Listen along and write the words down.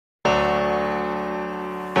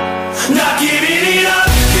not giving it up.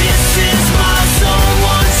 This is my zone,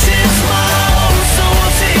 once it's my own, so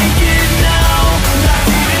I'll take it now. Not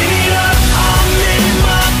giving it up, I'm in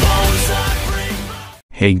my bones, I bring my...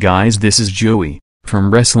 Hey guys, this is Joey,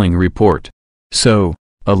 from Wrestling Report. So,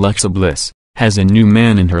 Alexa Bliss has a new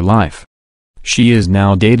man in her life. She is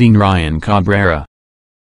now dating Ryan Cabrera.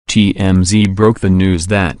 TMZ broke the news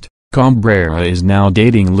that Cabrera is now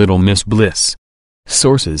dating Little Miss Bliss.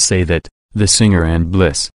 Sources say that the singer and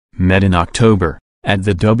Bliss met in October at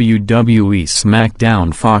the WWE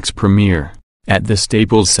SmackDown Fox premiere at the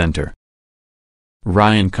Staples Center.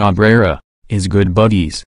 Ryan Cabrera is good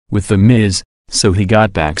buddies with The Miz, so he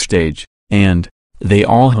got backstage, and they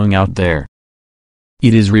all hung out there.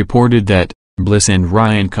 It is reported that Bliss and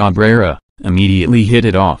Ryan Cabrera immediately hit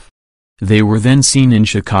it off. They were then seen in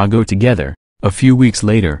Chicago together, a few weeks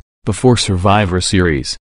later, before Survivor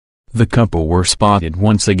Series. The couple were spotted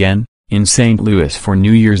once again, in St. Louis for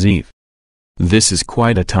New Year's Eve. This is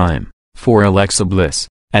quite a time for Alexa Bliss,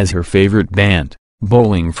 as her favorite band,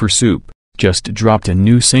 Bowling for Soup, just dropped a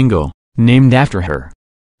new single, named after her.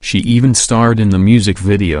 She even starred in the music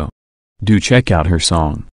video. Do check out her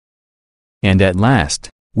song. And at last,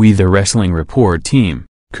 we the Wrestling Report team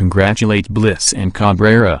congratulate Bliss and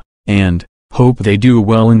Cabrera, and hope they do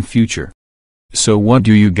well in future. So what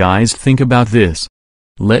do you guys think about this?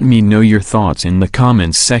 Let me know your thoughts in the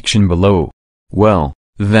comments section below. Well,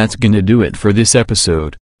 that's gonna do it for this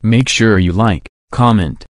episode. Make sure you like,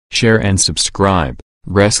 comment, share and subscribe.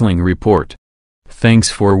 Wrestling Report. Thanks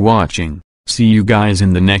for watching. See you guys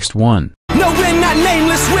in the next one. No, we're not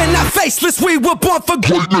nameless, we're not faceless, we were born for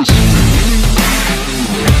greatness.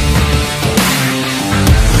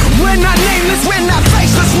 We're not nameless, we're not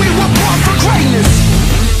faceless, we were born for greatness.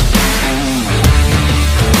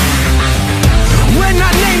 We're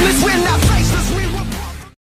not nameless, we're not faceless.